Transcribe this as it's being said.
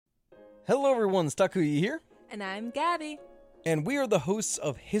Hello everyone, Stakuyi here. And I'm Gabby. And we are the hosts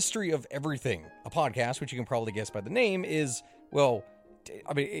of History of Everything, a podcast which you can probably guess by the name is, well,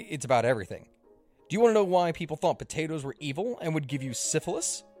 it's about everything. Do you want to know why people thought potatoes were evil and would give you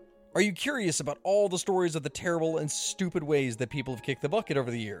syphilis? Are you curious about all the stories of the terrible and stupid ways that people have kicked the bucket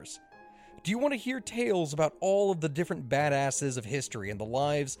over the years? Do you want to hear tales about all of the different badasses of history and the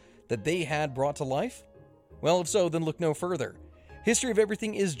lives that they had brought to life? Well, if so, then look no further. History of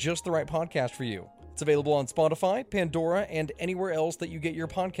Everything is just the right podcast for you. It's available on Spotify, Pandora, and anywhere else that you get your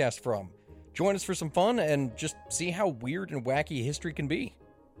podcast from. Join us for some fun and just see how weird and wacky history can be.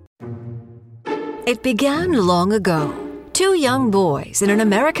 It began long ago. Two young boys in an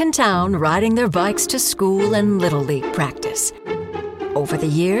American town riding their bikes to school and Little League practice. Over the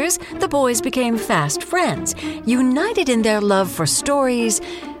years, the boys became fast friends, united in their love for stories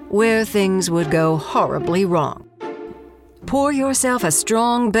where things would go horribly wrong. Pour yourself a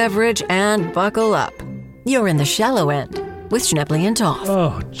strong beverage and buckle up. You're in the shallow end with Schnebley and Toff.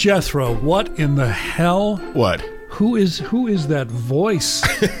 Oh, Jethro, what in the hell? What? Who is that voice?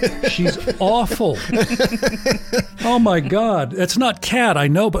 She's awful. Oh my God, that's not Kat, I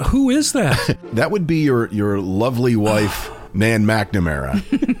know, but who is that? That would be your lovely wife, Nan McNamara,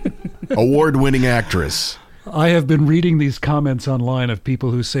 award-winning actress. I have been reading these comments online of people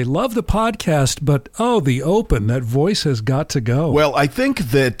who say, love the podcast, but the open, that voice has got to go. Well, I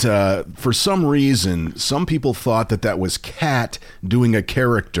think that for some reason, some people thought that was Kat doing a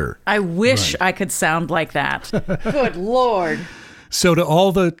character. I wish I could sound like that. Good Lord. So to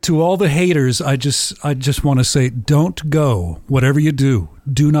all the haters, I just want to say, don't go, whatever you do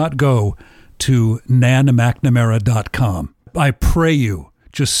not go to nanmcnamara.com. I pray you.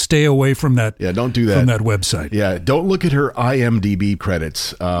 Just stay away from that. Yeah, don't do that. From that website. Yeah, don't look at her IMDb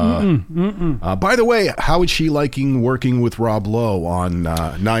credits. By the way, how is she liking working with Rob Lowe on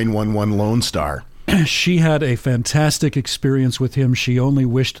 911 Lone Star? She had a fantastic experience with him. She only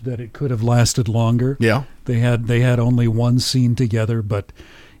wished that it could have lasted longer. Yeah, they had only one scene together, but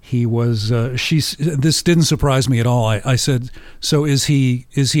he was. This didn't surprise me at all. I said, so is he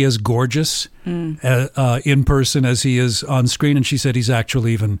as gorgeous in person as he is on screen? And she said he's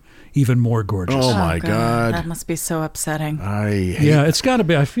actually even more gorgeous. Oh my God, that must be so upsetting. It's got to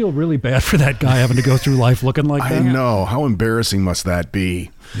be. I feel really bad for that guy having to go through life looking like that. I know. How embarrassing must that be?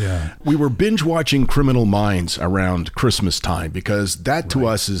 Yeah. We were binge watching Criminal Minds around Christmas time because that to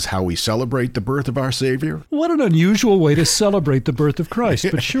us is how we celebrate the birth of our Savior. What an unusual way to celebrate the birth of Christ,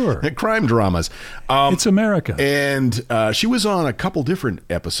 but sure. Crime dramas. It's America. And she was on a couple different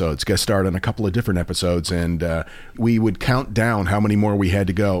episodes, guest starred on a couple of different episodes, and we would count down how many more we had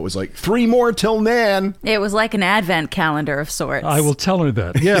to go. It was like 3 more till Nan. It was like an advent calendar of sorts. I will tell her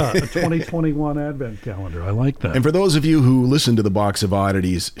that. Yeah, a 2021 advent calendar. I like that. And for those of you who listen to the Box of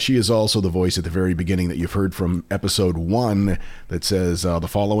Oddities, she is also the voice at the very beginning that you've heard from episode 1 that says the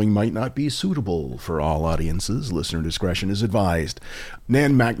following might not be suitable for all audiences. Listener discretion is advised.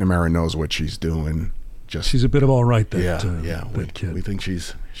 Nan McNamara knows what she's doing. She's a bit of all right, that kid. We think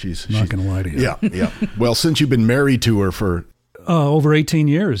she's not going to lie to you. Yeah. Well, since you've been married to her for over 18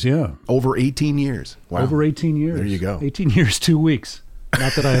 years, yeah. Over 18 years. Wow. Over 18 years. There you go. 18 years, 2 weeks.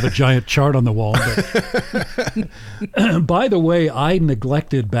 Not that I have a giant chart on the wall, but by the way, I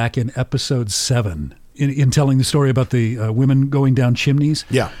neglected back in episode 7 in telling the story about the women going down chimneys.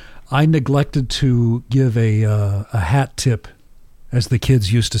 Yeah. I neglected to give a hat tip, as the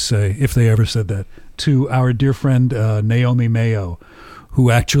kids used to say, if they ever said that, to our dear friend Naomi Mayo, who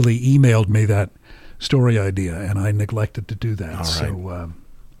actually emailed me that story idea, and I neglected to do that. All right. So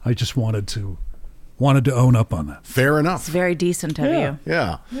I just wanted to own up on that. Fair enough. It's very decent of you.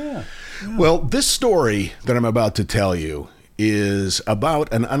 Yeah. Well, this story that I'm about to tell you is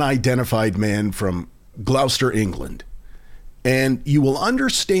about an unidentified man from Gloucester, England. And you will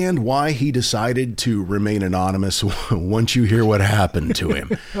understand why he decided to remain anonymous once you hear what happened to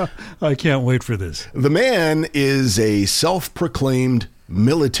him. I can't wait for this. The man is a self-proclaimed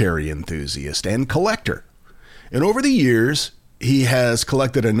military enthusiast and collector. And over the years, he has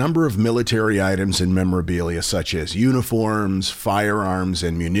collected a number of military items and memorabilia, such as uniforms, firearms,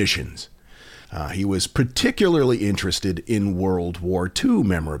 and munitions. He was particularly interested in World War II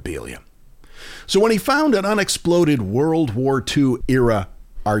memorabilia. So when he found an unexploded World War II era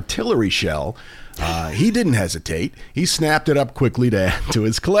artillery shell, he didn't hesitate. He snapped it up quickly to add to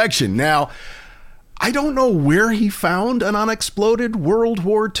his collection. Now, I don't know where he found an unexploded World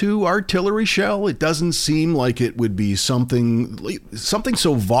War II artillery shell. It doesn't seem like it would be something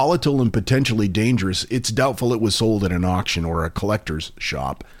so volatile and potentially dangerous. It's doubtful it was sold at an auction or a collector's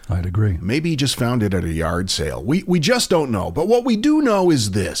shop. I'd agree. Maybe he just found it at a yard sale. We just don't know. But what we do know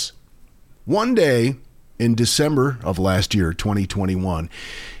is this. One day in December of last year, 2021,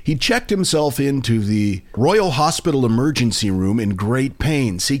 he checked himself into the Royal Hospital emergency room in great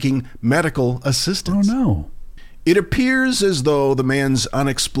pain, seeking medical assistance. Oh, no. It appears as though the man's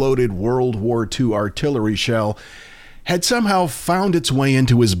unexploded World War II artillery shell had somehow found its way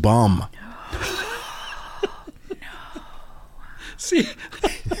into his bum. See,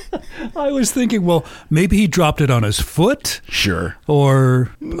 I was thinking, well, maybe he dropped it on his foot. Sure.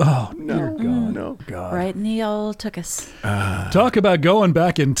 Or, No. God. Right in the old tuchus. Talk about going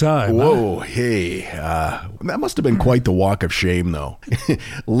back in time. Whoa, hey. That must have been quite the walk of shame, though.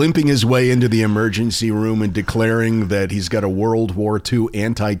 Limping his way into the emergency room and declaring that he's got a World War II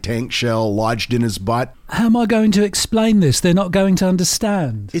anti-tank shell lodged in his butt. How am I going to explain this? They're not going to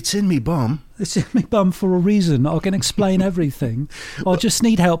understand. It's in me bum. It's in my bum for a reason. I can explain everything. I just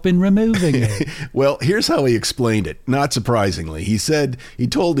need help in removing it. Well, here's how he explained it. Not surprisingly. He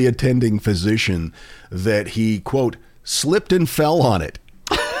told the attending physician that he, quote, slipped and fell on it.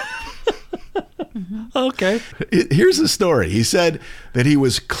 Okay. Here's the story. He said that he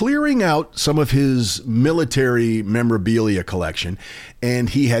was clearing out some of his military memorabilia collection, and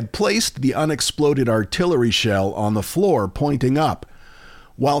he had placed the unexploded artillery shell on the floor pointing up.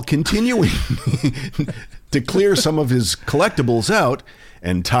 While continuing to clear some of his collectibles out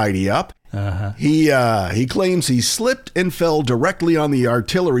and tidy up, he claims he slipped and fell directly on the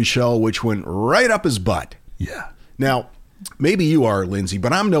artillery shell, which went right up his butt. Yeah. Now, maybe you are, Lindsay,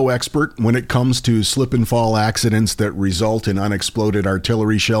 but I'm no expert when it comes to slip and fall accidents that result in unexploded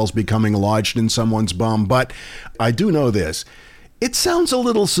artillery shells becoming lodged in someone's bum. But I do know this. It sounds a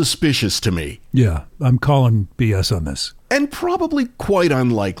little suspicious to me. Yeah, I'm calling BS on this. And probably quite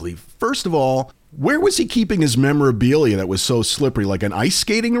unlikely. First of all, where was he keeping his memorabilia that was so slippery, like an ice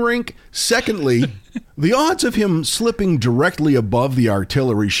skating rink? Secondly, the odds of him slipping directly above the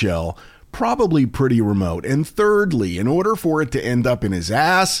artillery shell, probably pretty remote. And thirdly, in order for it to end up in his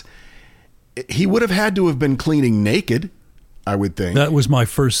ass, he would have had to have been cleaning naked, I would think. That was my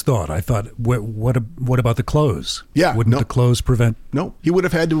first thought. I thought, what about the clothes? Yeah. Wouldn't the clothes prevent? No, he would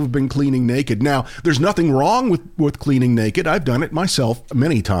have had to have been cleaning naked. Now, there's nothing wrong with cleaning naked. I've done it myself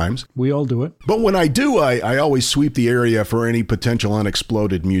many times. We all do it. But when I do, I always sweep the area for any potential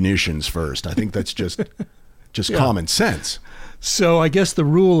unexploded munitions first. I think that's just common sense. So I guess the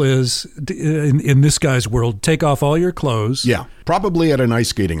rule is, in this guy's world, take off all your clothes. Yeah, probably at an ice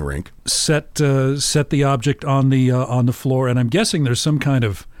skating rink. Set the object on the floor, and I'm guessing there's some kind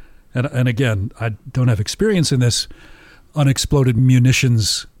of, and again, I don't have experience in this, unexploded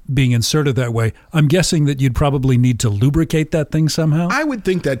munitions being inserted that way. I'm guessing that you'd probably need to lubricate that thing somehow. I would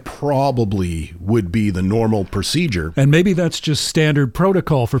think that probably would be the normal procedure. And maybe that's just standard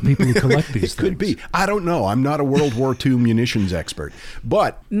protocol for people who collect these things. Could be. I don't know. I'm not a World War II munitions expert.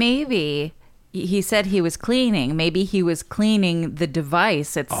 But Maybe he said he was cleaning. Maybe he was cleaning the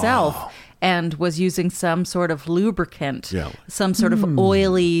device itself and was using some sort of lubricant, some sort of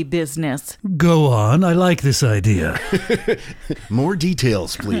oily business. Go on. I like this idea. more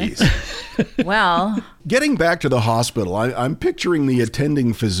details, please. Well, Getting back to the hospital, I'm picturing the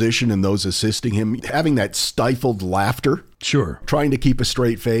attending physician and those assisting him having that stifled laughter. Sure. Trying to keep a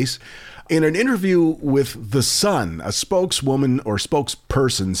straight face. In an interview with The Sun, a spokeswoman or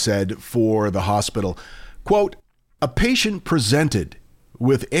spokesperson said for the hospital, quote, a patient presented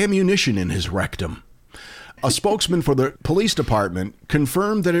with ammunition in his rectum. A spokesman for the police department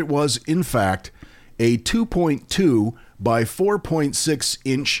confirmed that it was, in fact, a 2.2 by 4.6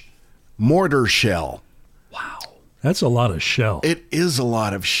 inch mortar shell. Wow. That's a lot of shell. It is a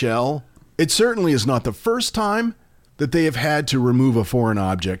lot of shell. It certainly is not the first time that they have had to remove a foreign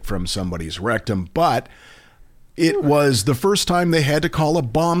object from somebody's rectum, but it was the first time they had to call a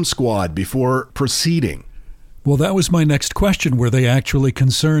bomb squad before proceeding. Well, that was my next question. Were they actually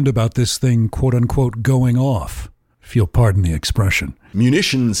concerned about this thing, quote unquote, going off? If you'll pardon the expression.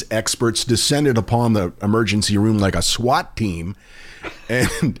 Munitions experts descended upon the emergency room like a SWAT team.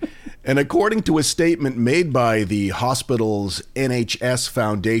 And according to a statement made by the hospital's NHS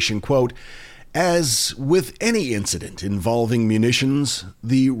Foundation, quote, as with any incident involving munitions,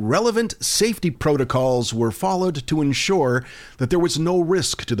 the relevant safety protocols were followed to ensure that there was no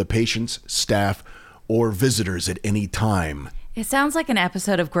risk to the patients, staff, or visitors at any time. it sounds like an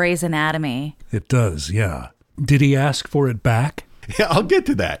episode of Grey's Anatomy. It does, yeah. Did he ask for it back? Yeah, I'll get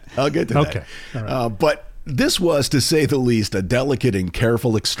to that. Okay. All right. But this was, to say the least, a delicate and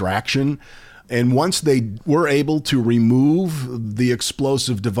careful extraction. And once they were able to remove the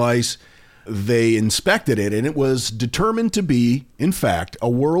explosive device, they inspected it, and it was determined to be, in fact, a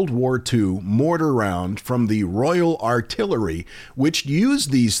World War II mortar round from the Royal Artillery, which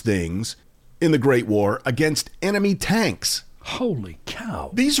used these things in the Great War against enemy tanks. Holy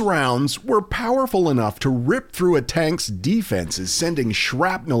cow. These rounds were powerful enough to rip through a tank's defenses, sending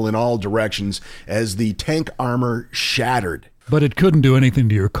shrapnel in all directions as the tank armor shattered. But it couldn't do anything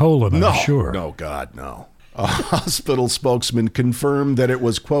to your colon, I'm sure. No, God, no. A hospital spokesman confirmed that it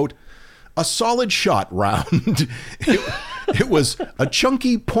was, quote, a solid shot round. It was a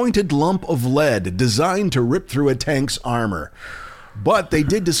chunky, pointed lump of lead designed to rip through a tank's armor. But they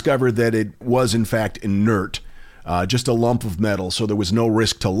did discover that it was, in fact, inert, just a lump of metal, so there was no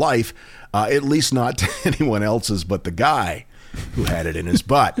risk to life, at least not to anyone else's but the guy who had it in his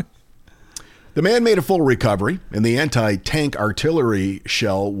butt. The man made a full recovery, and the anti-tank artillery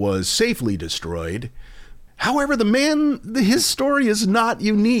shell was safely destroyed. However, his story is not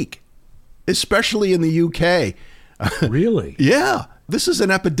unique, especially in the UK. Really? Yeah, this is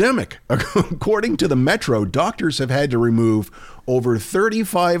an epidemic. According to the Metro, doctors have had to remove over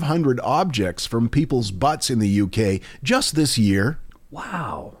 3,500 objects from people's butts in the UK just this year.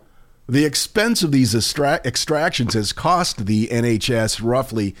 Wow. The expense of these extractions has cost the NHS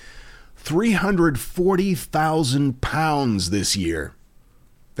roughly £340,000 this year.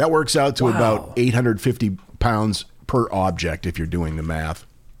 That works out to about £850 per object if you're doing the math.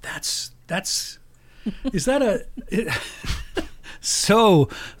 Is that so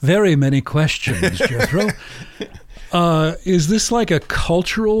very many questions, Jethro. Is this like a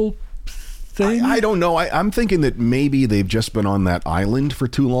cultural thing? I don't know. I'm thinking that maybe they've just been on that island for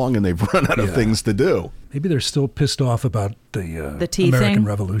too long and they've run out of things to do. Maybe they're still pissed off about the tea American thing?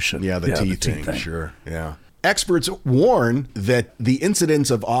 Revolution. Yeah, the tea thing, sure. Yeah. Experts warn that the incidence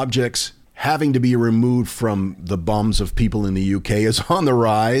of objects having to be removed from the bums of people in the UK is on the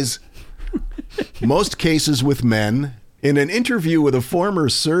rise. Most cases with men. In an interview with a former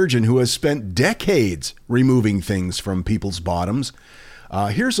surgeon who has spent decades removing things from people's bottoms,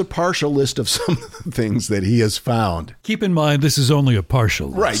 here's a partial list of some of the things that he has found. Keep in mind, this is only a partial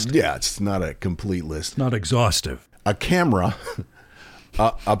list. Right, yeah, it's not a complete list. Not exhaustive. A camera,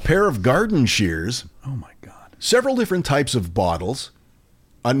 a pair of garden shears. Oh, my God. Several different types of bottles,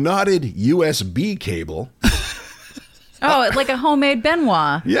 a knotted USB cable. Oh, like a homemade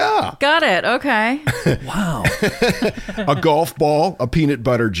Benoit. Yeah. Got it. Okay. Wow. A golf ball, a peanut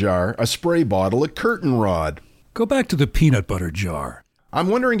butter jar, a spray bottle, a curtain rod. Go back to the peanut butter jar. I'm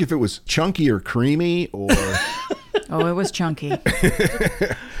wondering if it was chunky or creamy or... Oh, it was chunky.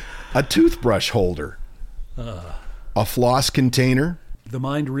 A toothbrush holder. A floss container. The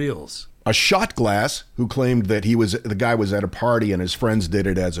mind reels. A shot glass, who claimed that the guy was at a party and his friends did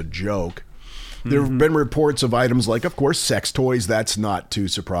it as a joke. There have been reports of items like, of course, sex toys. That's not too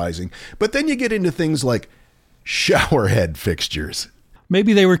surprising. But then you get into things like shower head fixtures.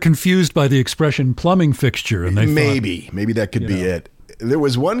 Maybe they were confused by the expression plumbing fixture, and they maybe that could be it. There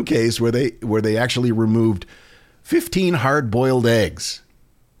was one case where they actually removed 15 hard-boiled eggs.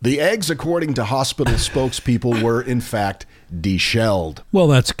 The eggs, according to hospital spokespeople, were in fact deshelled. Well,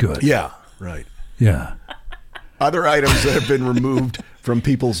 that's good. Yeah, right. Yeah. Other items that have been removed from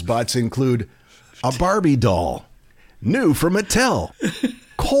people's butts include a Barbie doll, new from Mattel,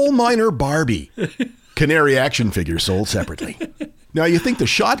 coal miner Barbie, canary action figure sold separately. Now, you think the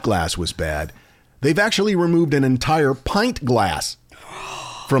shot glass was bad. They've actually removed an entire pint glass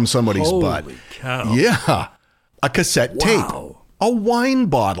from somebody's butt. Holy cow. Yeah. A cassette tape, a wine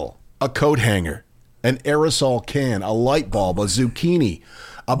bottle, a coat hanger, an aerosol can, a light bulb, a zucchini,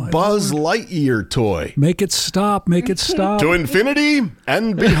 a Buzz Lightyear toy. Make it stop. Make it stop. To infinity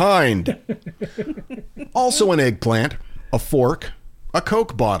and behind. Also an eggplant, a fork, a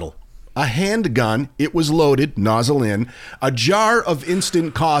Coke bottle, a handgun, it was loaded, nozzle in, a jar of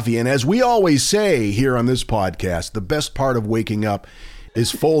instant coffee. And as we always say here on this podcast, the best part of waking up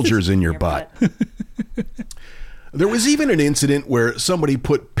is Folgers in your butt. There was even an incident where somebody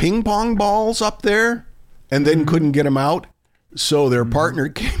put ping pong balls up there and then couldn't get them out. So their partner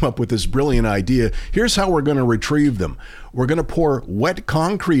came up with this brilliant idea. Here's how we're going to retrieve them. We're going to pour wet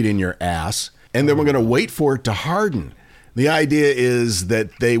concrete in your ass, and then we're going to wait for it to harden. The idea is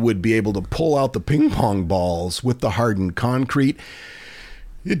that they would be able to pull out the ping pong balls with the hardened concrete.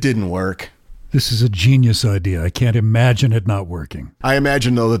 It didn't work. This is a genius idea. I can't imagine it not working. I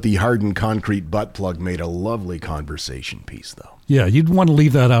imagine, though, that the hardened concrete butt plug made a lovely conversation piece, though. Yeah, you'd want to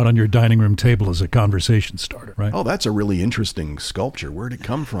leave that out on your dining room table as a conversation starter, right? Oh, that's a really interesting sculpture. Where'd it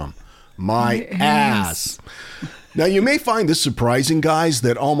come from? My ass. Now, you may find this surprising, guys,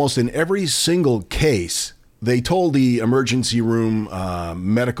 that almost in every single case, they told the emergency room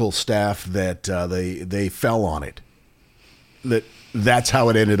medical staff that they fell on it. That That's how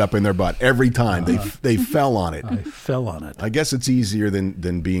it ended up in their butt every time. They fell on it. I fell on it. I guess it's easier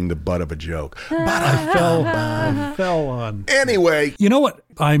than being the butt of a joke. But I fell on. Anyway, you know what?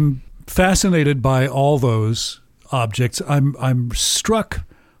 I'm fascinated by all those objects. I'm struck,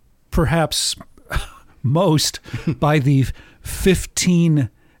 perhaps most, by the 15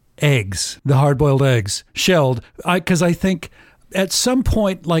 eggs, the hard-boiled eggs, shelled. Because I think at some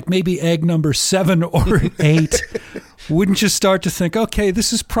point, like maybe egg number 7 or 8, wouldn't you start to think, okay,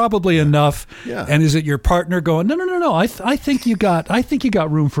 this is probably enough? Yeah. And is it your partner going, no, I think you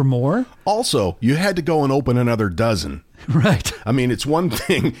got room for more? Also, you had to go and open another dozen. Right. I mean, it's one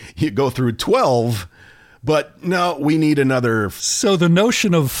thing you go through 12, but no, we need another. So the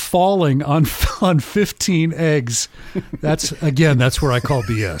notion of falling on 15 eggs, that's where I call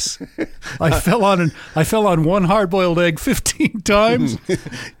BS. I fell on one hard-boiled egg 15 times.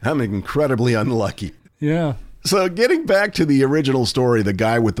 I'm incredibly unlucky. Yeah. So getting back to the original story, the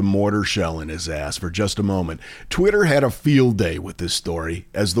guy with the mortar shell in his ass for just a moment, Twitter had a field day with this story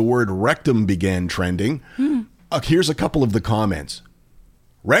as the word rectum began trending. Here's a couple of the comments.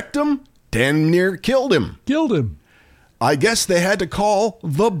 Rectum? Damn near killed him. Killed him. I guess they had to call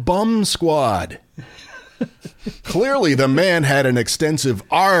the bum squad. Clearly the man had an extensive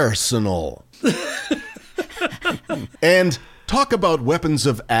arsenal. And talk about weapons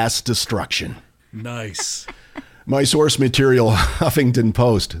of ass destruction. Nice. My source material, Huffington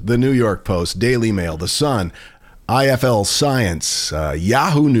Post, The New York Post, Daily Mail, The Sun, IFL Science,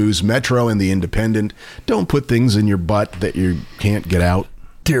 Yahoo News, Metro, and The Independent. Don't put things in your butt that you can't get out.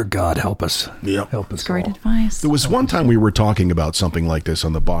 Dear God, help us. Yep. Help us. Great all. advice. There was one time we were talking about something like this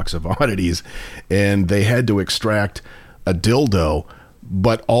on the Box of Oddities, and they had to extract a dildo,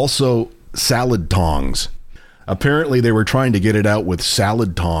 but also salad tongs. Apparently, they were trying to get it out with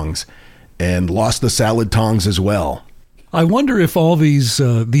salad tongs and lost the salad tongs as well. I wonder if all these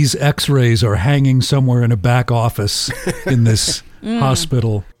X-rays are hanging somewhere in a back office in this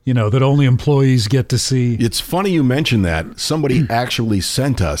hospital, that only employees get to see. It's funny you mention that. Somebody actually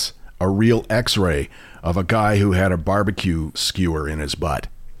sent us a real X-ray of a guy who had a barbecue skewer in his butt.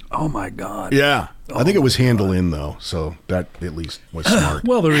 Oh, my God. Yeah. I think it was handle in, though, so that at least was smart.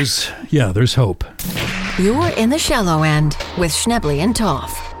 Well, there's hope. You're in the shallow end with Schnebley and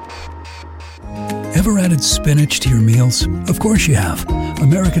Toff. Ever added spinach to your meals? Of course you have.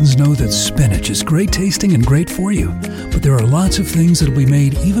 Americans know that spinach is great tasting and great for you. But there are lots of things that will be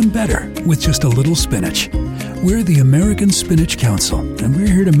made even better with just a little spinach. We're the American Spinach Council, and we're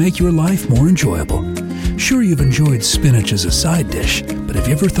here to make your life more enjoyable. Sure, you've enjoyed spinach as a side dish, but have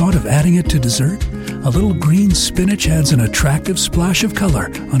you ever thought of adding it to dessert? A little green spinach adds an attractive splash of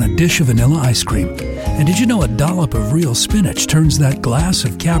color on a dish of vanilla ice cream. And did you know a dollop of real spinach turns that glass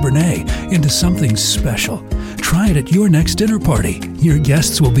of Cabernet into something special? Try it at your next dinner party. Your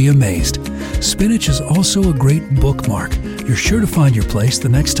guests will be amazed. Spinach is also a great bookmark. You're sure to find your place the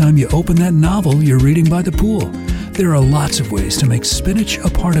next time you open that novel you're reading by the pool. There are lots of ways to make spinach a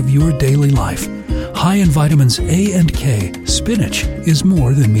part of your daily life. High in vitamins A and K, spinach is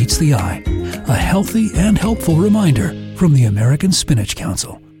more than meets the eye. A healthy and helpful reminder from the American Spinach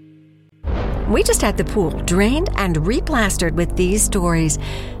Council. We just had the pool drained and replastered with these stories.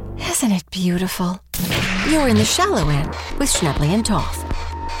 Isn't it beautiful? You're in the shallow end with Schnebley and Toff.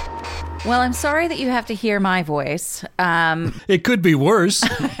 Well, I'm sorry that you have to hear my voice. It could be worse.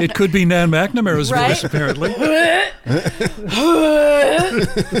 It could be Nan McNamara's voice, apparently.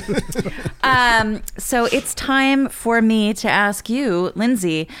 So it's time for me to ask you,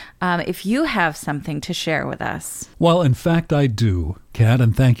 Lindsay, if you have something to share with us. Well, in fact, I do, Kat,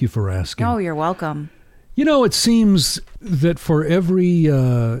 and thank you for asking. Oh, you're welcome. It seems that for every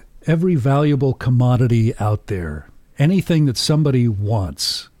valuable commodity out there, anything that somebody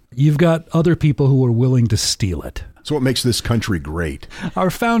wants, you've got other people who are willing to steal it. So what makes this country great? Our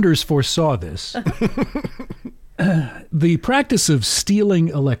founders foresaw this. The practice of stealing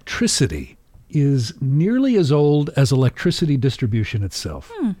electricity is nearly as old as electricity distribution itself.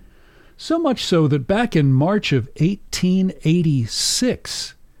 So much so that back in March of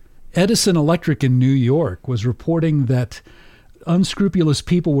 1886, Edison Electric in New York was reporting that unscrupulous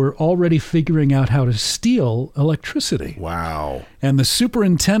people were already figuring out how to steal electricity. Wow. And the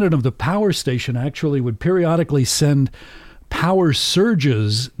superintendent of the power station actually would periodically send power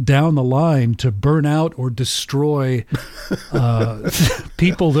surges down the line to burn out or destroy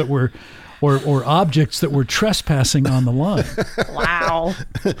people that were, or objects that were trespassing on the line. Wow.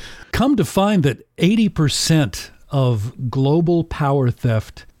 Come to find that 80% of global power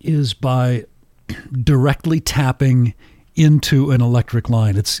theft is by directly tapping into an electric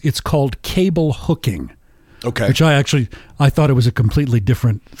line. It's called cable hooking. Okay. Which I thought it was a completely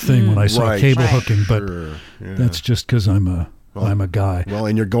different thing when I saw cable hooking, but that's just because I'm a guy. Well,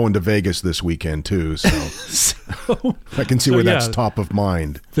 and you're going to Vegas this weekend too, so, I can see where that's top of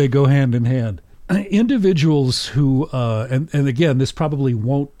mind. They go hand in hand. Individuals who, and again, this probably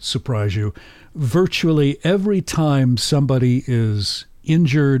won't surprise you, virtually every time somebody is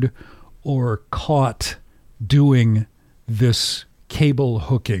injured or caught doing this cable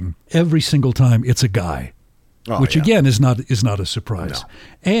hooking, every single time it's a guy. Which again is not a surprise. No.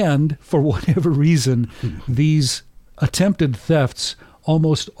 And for whatever reason, these attempted thefts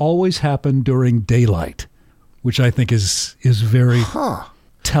almost always happen during daylight, which I think is very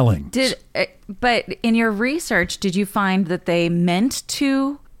telling. But in your research, did you find that they meant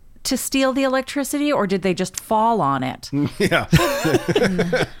to steal the electricity, or did they just fall on it? Yeah.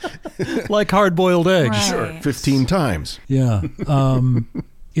 Like hard-boiled eggs. Right. Sure. 15 times. Yeah.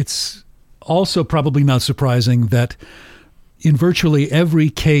 It's also probably not surprising that in virtually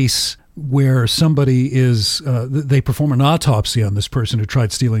every case where somebody is, they perform an autopsy on this person who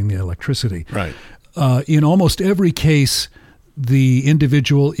tried stealing the electricity. Right. In almost every case, the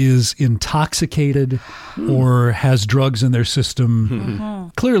individual is intoxicated or has drugs in their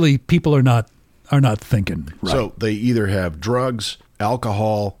system. Clearly, people are not thinking. Right. So they either have drugs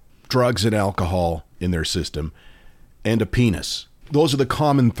and alcohol in their system, and a penis. Those are the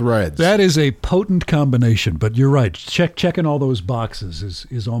common threads. That is a potent combination, but you're right. Checking all those boxes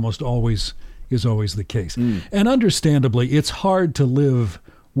is almost always the case. And understandably, it's hard to live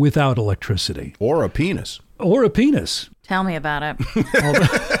without electricity. Or a penis. Tell me about it.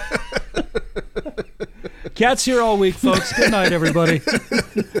 Cat's here all week, folks. Good night, everybody.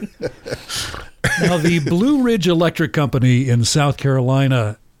 Now, the Blue Ridge Electric Company in South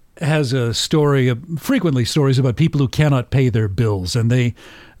Carolina has a story, frequently stories about people who cannot pay their bills, and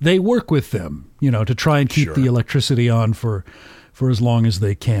they work with them, to try and keep the electricity on for as long as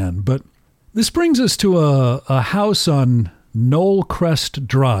they can. But this brings us to a house on Knoll Crest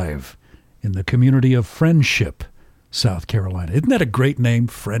Drive in the community of Friendship, South Carolina. Isn't that a great name,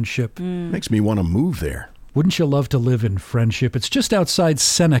 Friendship? Makes me want to move there. Wouldn't you love to live in Friendship? It's just outside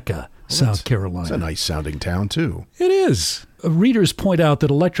Seneca, South Carolina. It's a nice sounding town, too. It is. Readers point out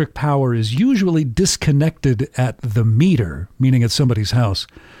that electric power is usually disconnected at the meter, meaning at somebody's house,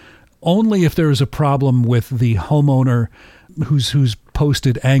 only if there is a problem with the homeowner who's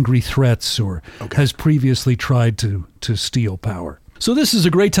posted angry threats or has previously tried to steal power. So this is a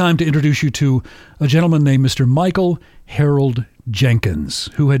great time to introduce you to a gentleman named Mr. Michael Harold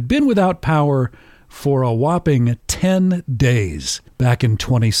Jenkins, who had been without power for a whopping 10 days back in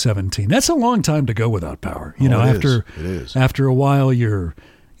 2017. That's a long time to go without power. It is. After a while,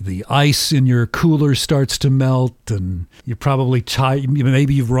 the ice in your cooler starts to melt, and you probably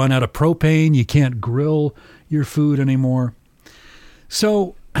maybe you've run out of propane. You can't grill your food anymore.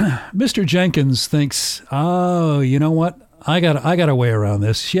 So Mr. Jenkins thinks, you know what? I got a way around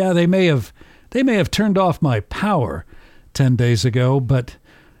this. Yeah, they may have turned off my power 10 days ago, but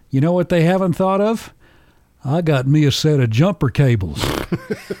you know what they haven't thought of? I got me a set of jumper cables.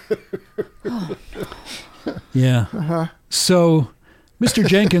 Yeah. So Mr.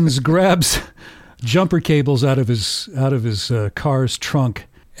 Jenkins grabs jumper cables out of his car's trunk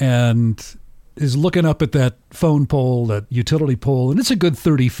and is looking up at that phone pole, that utility pole, and it's a good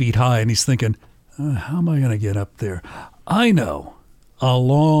 30 feet high, and he's thinking, how am I going to get up there? I know. A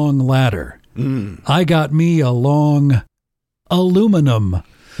long ladder. I got me a long aluminum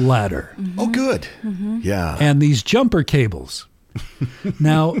ladder. Oh, good. Yeah. And these jumper cables.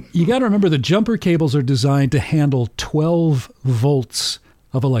 Now, you got to remember the jumper cables are designed to handle 12 volts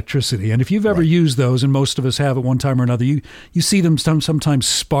of electricity. And if you've ever used those, and most of us have at one time or another, you see them sometimes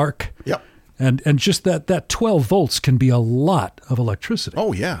spark. Yep. And just that 12 volts can be a lot of electricity.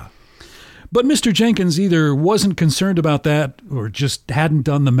 Oh, yeah. But Mr. Jenkins either wasn't concerned about that or just hadn't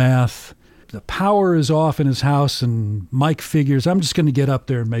done the math. The power is off in his house, and Mike figures, I'm just going to get up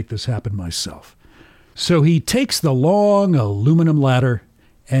there and make this happen myself. So he takes the long aluminum ladder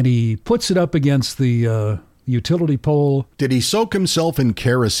and he puts it up against the utility pole. Did he soak himself in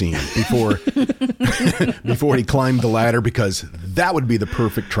kerosene before he climbed the ladder? Because that would be the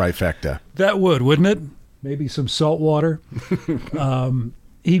perfect trifecta. That would, wouldn't it? Maybe some salt water.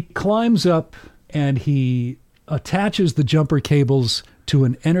 He climbs up and he attaches the jumper cables to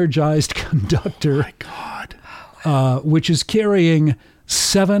an energized conductor. Oh my God. Which is carrying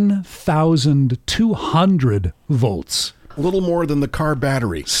 7,200 volts. A little more than the car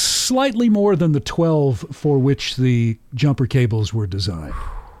battery. Slightly more than the 12 for which the jumper cables were designed.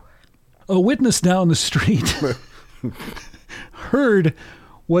 A witness down the street heard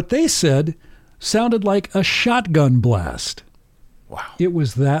what they said sounded like a shotgun blast. Wow. It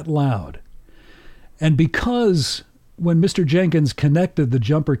was that loud. And because when Mr. Jenkins connected the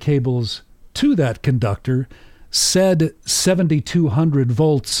jumper cables to that conductor, said 7,200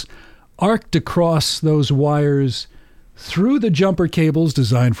 volts arced across those wires through the jumper cables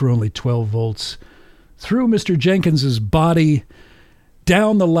designed for only 12 volts, through Mr. Jenkins's body,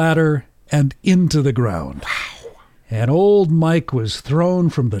 down the ladder, and into the ground. Wow. And old Mike was thrown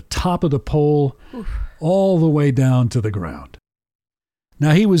from the top of the pole all the way down to the ground.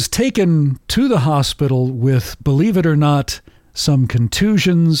 Now, he was taken to the hospital with, believe it or not, some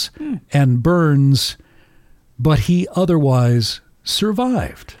contusions and burns, but he otherwise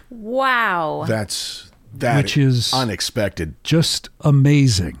survived. Wow. Which is unexpected. Just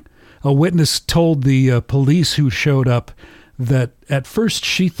amazing. A witness told the police who showed up that at first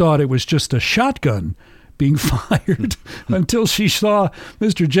she thought it was just a shotgun being fired until she saw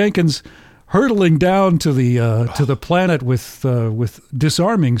Mr. Jenkins hurtling down to the planet with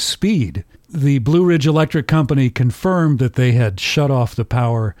disarming speed. The Blue Ridge Electric Company confirmed that they had shut off the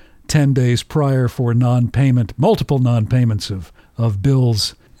power 10 days prior for multiple non-payments of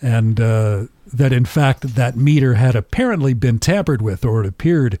bills, and that in fact that meter had apparently been tampered with, or it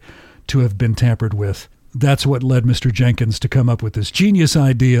appeared to have been tampered with. That's what led Mr. Jenkins to come up with this genius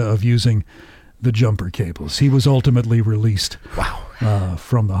idea of using the jumper cables. He was ultimately released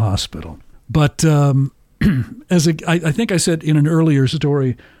from the hospital. But I think I said in an earlier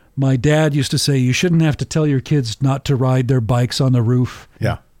story, my dad used to say you shouldn't have to tell your kids not to ride their bikes on the roof.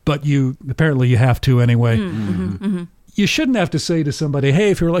 Yeah. But you have to anyway. You shouldn't have to say to somebody,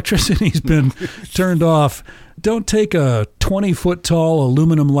 hey, if your electricity's been turned off, don't take a 20-foot tall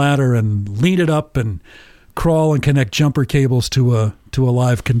aluminum ladder and lean it up and crawl and connect jumper cables to a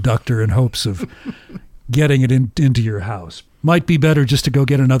live conductor in hopes of getting it into your house. Might be better just to go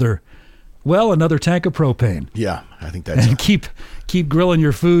get another tank of propane. Yeah, I think that's and keep grilling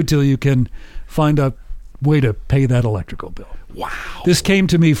your food till you can find a way to pay that electrical bill. Wow. This came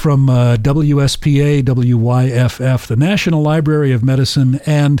to me from WSPA, WYFF, the National Library of Medicine,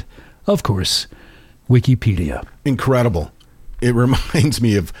 and, of course, Wikipedia. Incredible. It reminds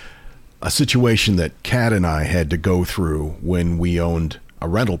me of a situation that Kat and I had to go through when we owned a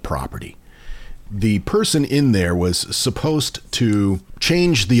rental property. The person in there was supposed to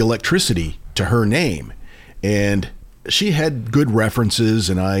change the electricity to her name, and she had good references,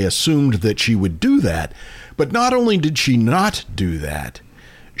 and I assumed that she would do that. But not only did she not do that,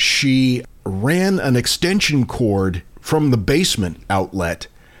 she ran an extension cord from the basement outlet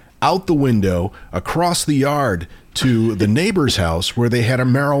out the window across the yard to the neighbor's house where they had a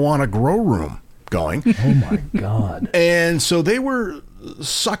marijuana grow room going. Oh, my God. And so they were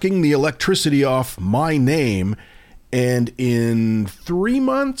sucking the electricity off my name. And in 3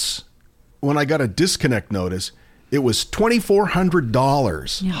 months, when I got a disconnect notice, it was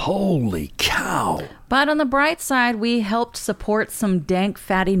 $2,400. Yeah. Holy cow. But on the bright side, we helped support some dank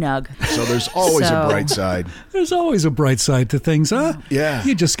fatty nug. So there's always a bright side. There's always a bright side to things, huh? Yeah.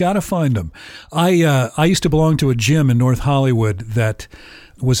 You just got to find them. I used to belong to a gym in North Hollywood that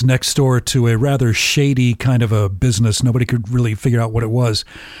was next door to a rather shady kind of a business. Nobody could really figure out what it was.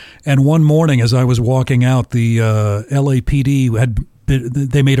 And one morning as I was walking out, the LAPD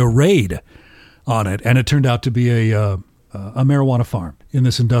they made a raid on it, and it turned out to be a marijuana farm in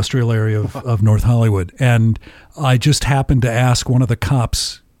this industrial area of North Hollywood. And I just happened to ask one of the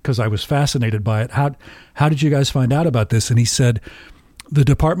cops, because I was fascinated by it, how did you guys find out about this? And he said, the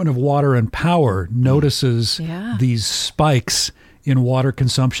Department of Water and Power notices these spikes in water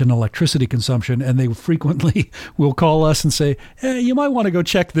consumption, electricity consumption, and they frequently will call us and say, hey, you might want to go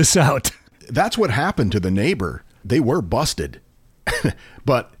check this out. That's what happened to the neighbor. They were busted,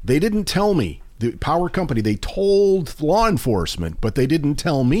 but they didn't tell me. The power company, they told law enforcement, but they didn't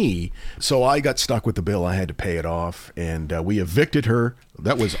tell me. So I got stuck with the bill. I had to pay it off, and we evicted her.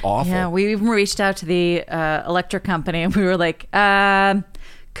 That was awful. Yeah, we even reached out to the electric company, and we were like,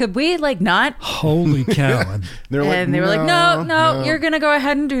 could we not? Holy cow. And they were like, no, you're going to go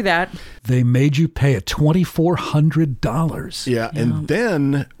ahead and do that. They made you pay it $2,400. Yeah, and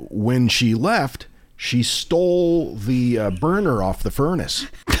then when she left, she stole the burner off the furnace.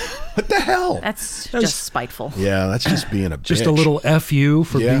 What the hell? That's just spiteful. Yeah, that's just being a bitch. Just a little F-you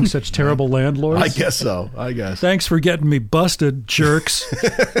for being such terrible landlords. I guess so. Thanks for getting me busted, jerks.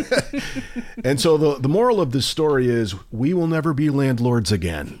 And so the moral of this story is we will never be landlords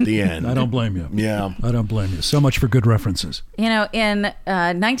again. The end. I don't blame you. Yeah. I don't blame you. So much for good references. In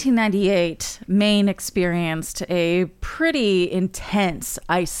 1998, Maine experienced a pretty intense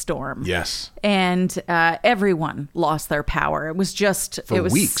ice storm. Yes. And everyone lost their power. It was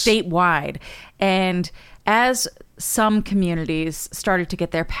weeks. statewide. And as some communities started to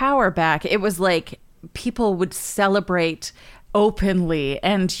get their power back, it was like people would celebrate openly,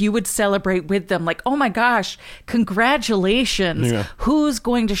 and you would celebrate with them, like, oh my gosh, congratulations. Yeah. Who's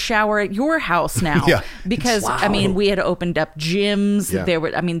going to shower at your house now? Yeah. Because Wow. I mean, we had opened up gyms. Yeah. There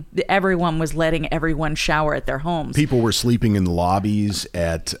were, I mean, everyone was letting everyone shower at their homes. People were sleeping in lobbies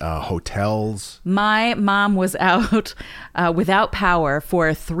at hotels. My mom was out without power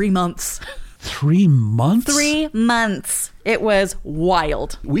for 3 months. 3 months? 3 months. It was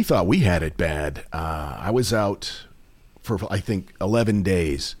wild. We thought we had it bad. I was out for, I think, 11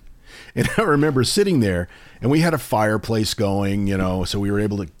 days. And I remember sitting there, and we had a fireplace going, so we were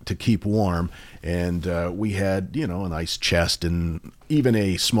able to keep warm. And we had, a nice chest and even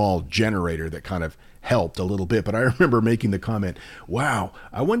a small generator that kind of helped a little bit. But I remember making the comment, wow,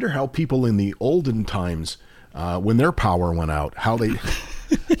 I wonder how people in the olden times, when their power went out, how they...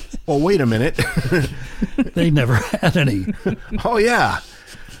 Well, wait a minute. They never had any. Oh, yeah.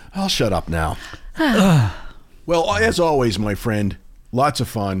 I'll shut up now. Well, as always, my friend, lots of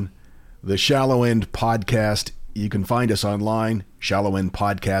fun. The Shallow End Podcast, you can find us online,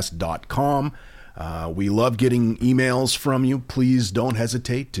 shallowendpodcast.com. We love getting emails from you. Please don't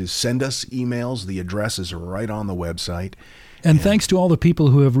hesitate to send us emails. The address is right on the website. And thanks to all the people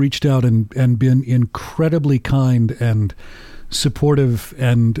who have reached out and been incredibly kind and supportive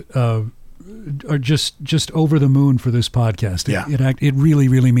and are just over the moon for this podcast. Yeah. It really,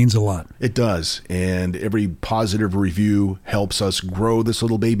 really means a lot. It does. And every positive review helps us grow this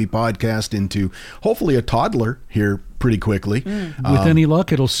little baby podcast into hopefully a toddler here pretty quickly. With any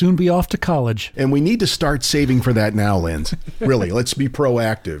luck, it'll soon be off to college. And we need to start saving for that now, Linz. Really, let's be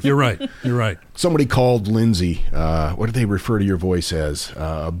proactive. You're right. You're right. Somebody called Lindsay, what do they refer to your voice as?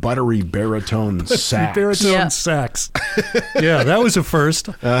 Buttery baritone sax. Baritone sax. Yeah, that was a first.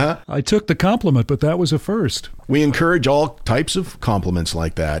 I took the compliment, but that was a first. We encourage all types of compliments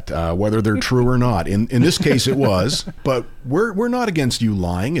like that, whether they're true or not. In this case, it was. But we're not against you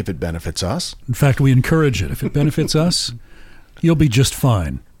lying if it benefits us. In fact, we encourage it. If it benefits us, you'll be just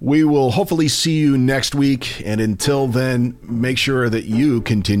fine. We will hopefully see you next week. And until then, make sure that you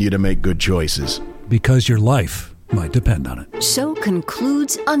continue to make good choices. Because your life might depend on it. So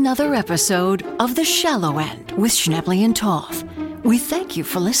concludes another episode of The Shallow End with Schnebly and Toff. We thank you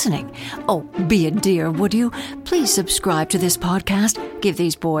for listening. Oh, be a dear, would you? Please subscribe to this podcast, give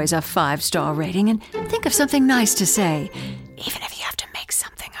these boys a 5-star rating, and think of something nice to say, even if you have to make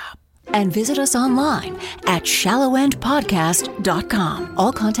something up. And visit us online at shallowendpodcast.com.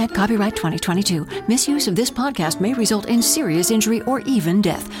 All content copyright 2022. Misuse of this podcast may result in serious injury or even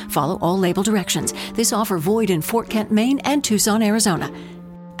death. Follow all label directions. This offer void in Fort Kent, Maine and Tucson, Arizona.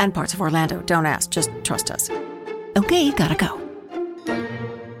 And parts of Orlando. Don't ask, just trust us. Okay, gotta go.